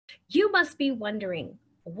You must be wondering,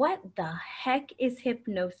 what the heck is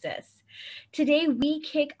hypnosis? Today, we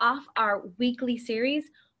kick off our weekly series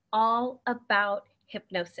all about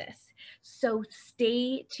hypnosis. So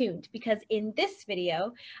stay tuned because in this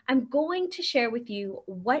video, I'm going to share with you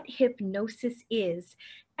what hypnosis is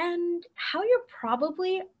and how you're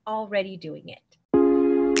probably already doing it.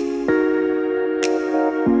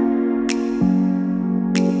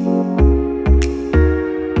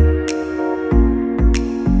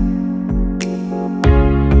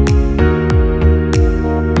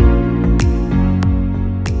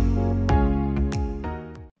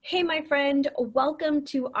 Hey, my friend, welcome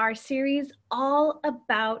to our series all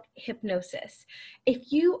about hypnosis.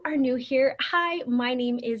 If you are new here, hi, my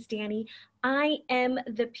name is Danie. I am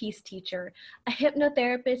the Peace Teacher, a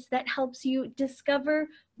hypnotherapist that helps you discover,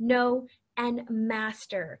 know, and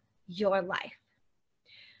master your life.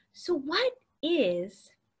 So what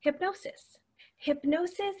is hypnosis?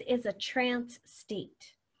 Hypnosis is a trance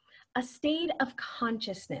state, a state of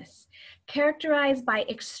consciousness characterized by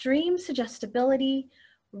extreme suggestibility,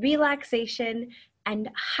 relaxation, and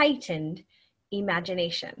heightened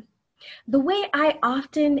imagination. The way I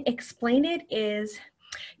often explain it is,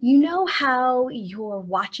 you know how you're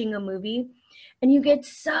watching a movie and you get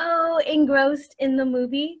so engrossed in the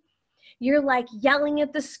movie, you're like yelling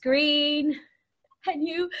at the screen and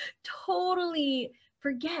you totally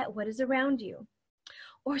forget what is around you.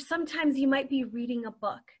 Or sometimes you might be reading a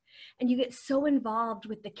book and you get so involved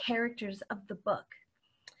with the characters of the book.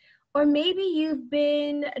 Or maybe you've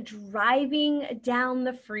been driving down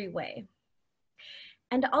the freeway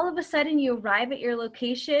and all of a sudden you arrive at your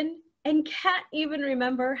location and can't even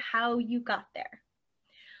remember how you got there.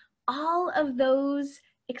 All of those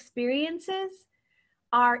experiences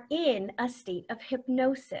are in a state of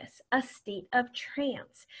hypnosis, a state of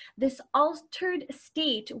trance, this altered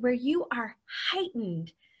state where you are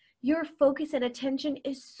heightened. Your focus and attention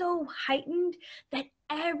is so heightened that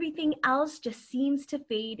everything else just seems to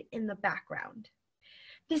fade in the background.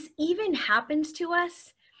 This even happens to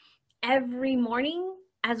us every morning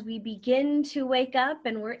as we begin to wake up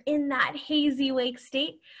and we're in that hazy wake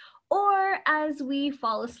state, or as we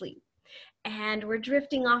fall asleep and we're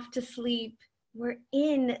drifting off to sleep. We're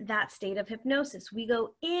in that state of hypnosis. We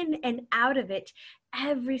go in and out of it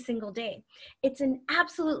every single day. It's an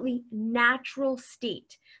absolutely natural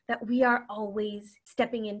state that we are always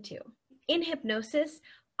stepping into. In hypnosis,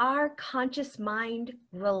 our conscious mind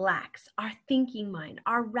relaxes, our thinking mind,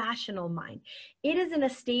 our rational mind. It is in a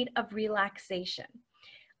state of relaxation.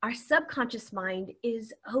 Our subconscious mind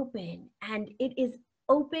is open, and it is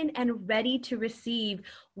open and ready to receive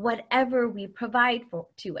whatever we provide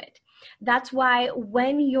to it. That's why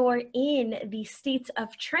when you're in these states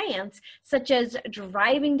of trance, such as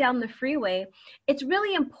driving down the freeway, it's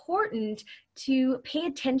really important to pay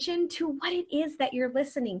attention to what it is that you're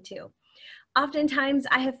listening to. Oftentimes,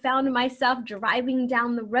 I have found myself driving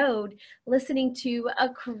down the road listening to a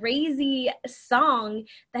crazy song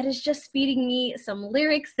that is just feeding me some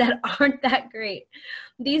lyrics that aren't that great.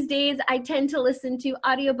 These days, I tend to listen to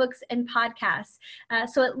audiobooks and podcasts.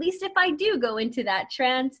 So at least if I do go into that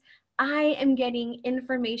trance, I am getting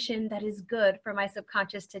information that is good for my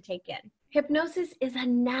subconscious to take in. Hypnosis is a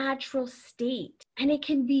natural state, and it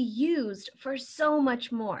can be used for so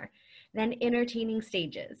much more than entertaining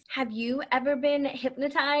stages. Have you ever been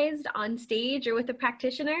hypnotized on stage or with a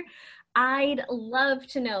practitioner? I'd love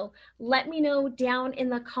to know. Let me know down in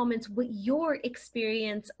the comments what your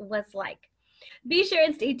experience was like. Be sure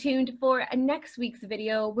and stay tuned for next week's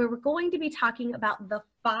video where we're going to be talking about the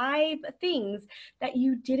 5 things that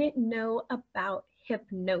you didn't know about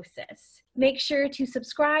hypnosis. Make sure to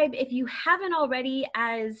subscribe if you haven't already,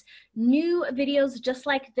 as new videos just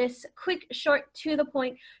like this, quick, short, to the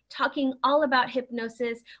point, talking all about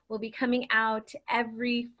hypnosis, will be coming out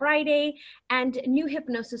every Friday, and new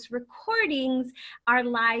hypnosis recordings are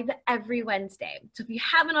live every Wednesday. So if you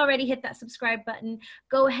haven't already hit that subscribe button,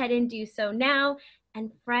 go ahead and do so now.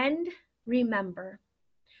 And friend, remember,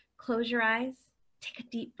 close your eyes, take a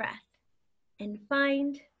deep breath, and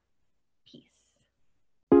find